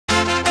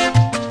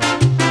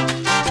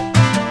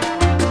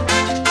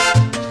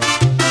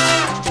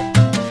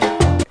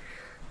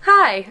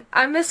Hi,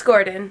 I'm Miss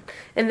Gordon.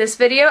 In this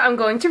video, I'm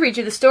going to read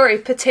you the story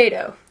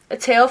Potato, a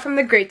tale from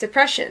the Great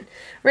Depression,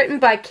 written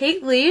by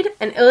Kate Lead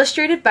and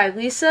illustrated by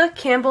Lisa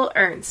Campbell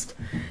Ernst.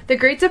 The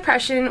Great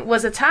Depression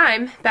was a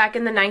time back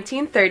in the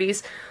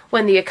 1930s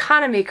when the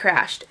economy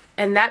crashed,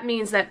 and that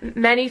means that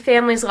many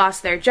families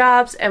lost their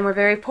jobs and were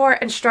very poor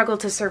and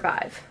struggled to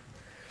survive.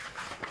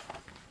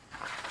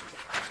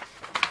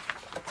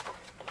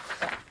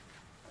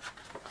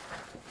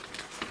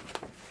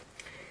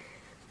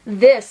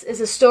 This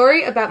is a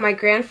story about my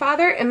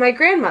grandfather and my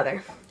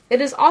grandmother.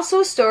 It is also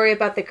a story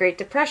about the Great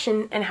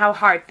Depression and how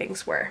hard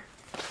things were.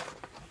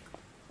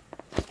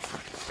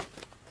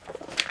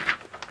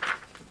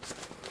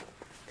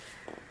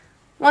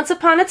 Once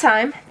upon a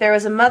time, there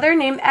was a mother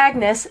named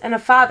Agnes and a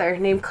father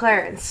named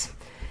Clarence.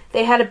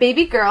 They had a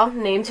baby girl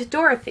named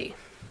Dorothy.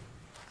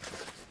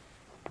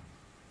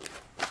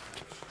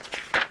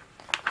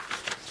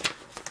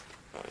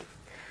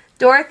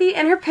 Dorothy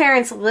and her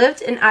parents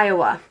lived in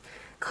Iowa.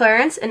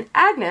 Clarence and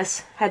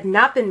Agnes had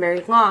not been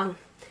married long.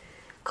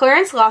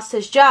 Clarence lost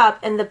his job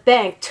and the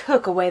bank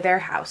took away their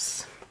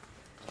house.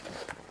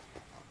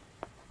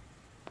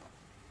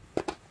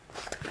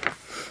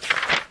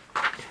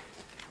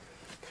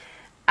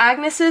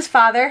 Agnes's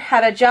father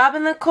had a job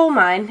in the coal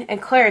mine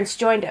and Clarence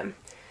joined him.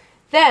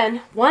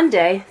 Then, one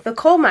day, the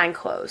coal mine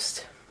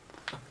closed.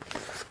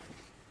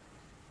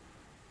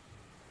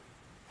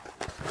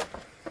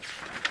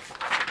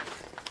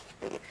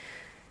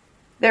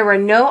 There were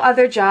no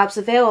other jobs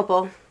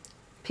available.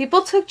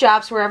 People took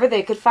jobs wherever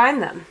they could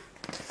find them.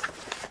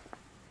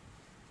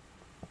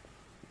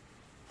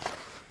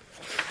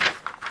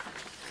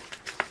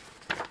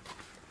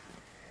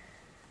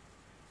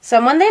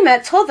 Someone they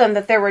met told them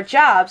that there were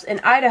jobs in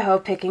Idaho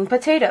picking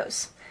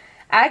potatoes.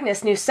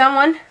 Agnes knew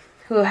someone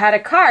who had a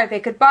car they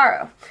could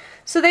borrow,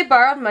 so they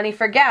borrowed money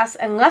for gas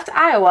and left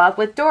Iowa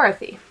with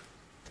Dorothy.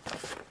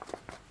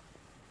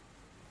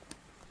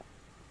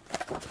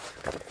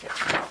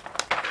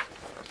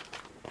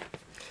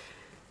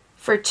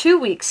 For 2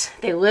 weeks,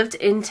 they lived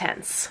in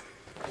tents.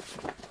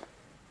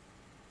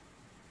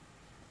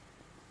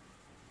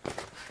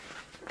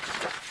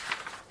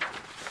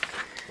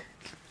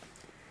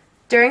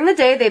 During the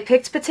day, they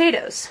picked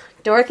potatoes.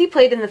 Dorothy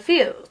played in the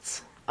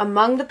fields,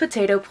 among the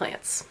potato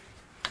plants.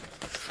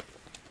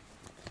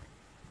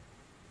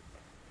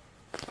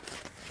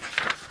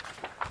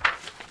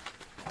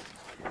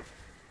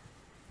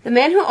 The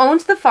man who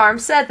owned the farm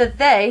said that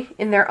they,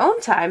 in their own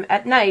time,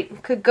 at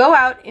night, could go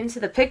out into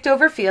the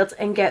picked-over fields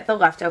and get the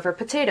leftover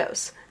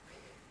potatoes.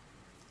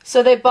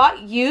 So they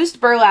bought used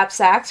burlap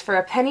sacks for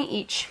a penny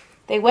each.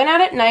 They went out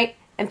at night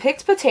and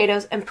picked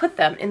potatoes and put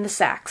them in the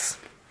sacks.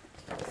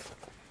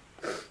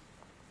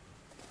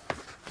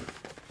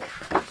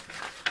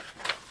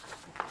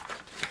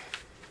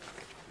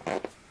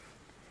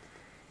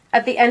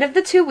 At the end of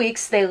the 2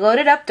 weeks, they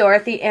loaded up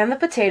Dorothy and the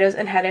potatoes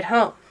and headed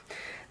home.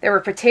 There were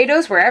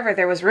potatoes wherever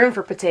there was room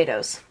for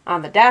potatoes,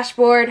 on the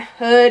dashboard,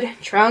 hood,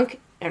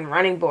 trunk, and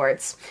running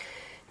boards.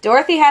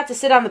 Dorothy had to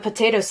sit on the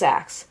potato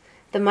sacks.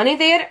 The money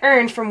they had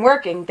earned from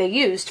working they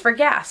used for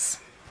gas.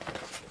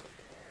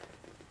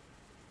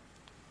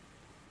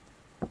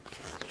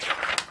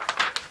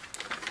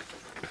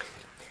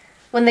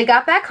 When they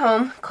got back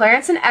home,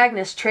 Clarence and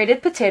Agnes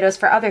traded potatoes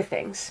for other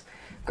things,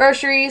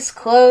 groceries,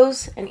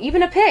 clothes, and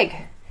even a pig.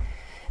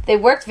 They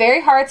worked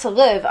very hard to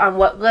live on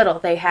what little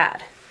they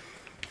had.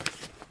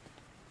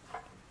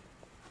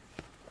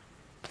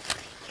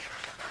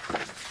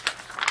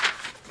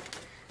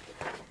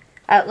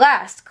 At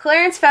last,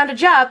 Clarence found a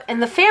job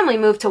and the family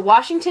moved to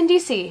Washington,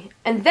 D.C.,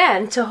 and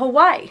then to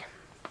Hawaii.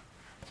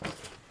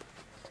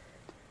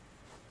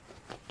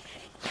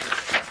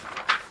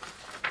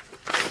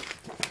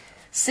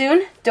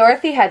 Soon,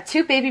 Dorothy had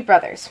 2 baby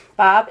brothers,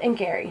 Bob and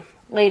Gary.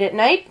 Late at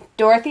night,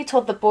 Dorothy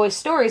told the boys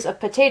stories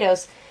of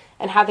potatoes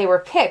and how they were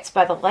picked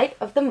by the light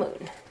of the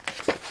moon.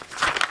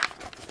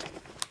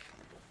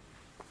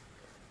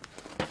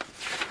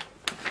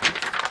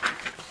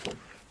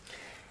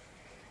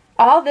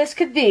 All this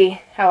could be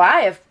how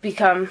I have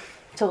become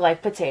to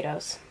like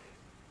potatoes.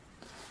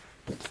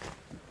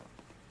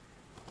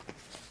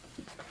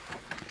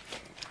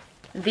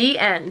 The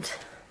end.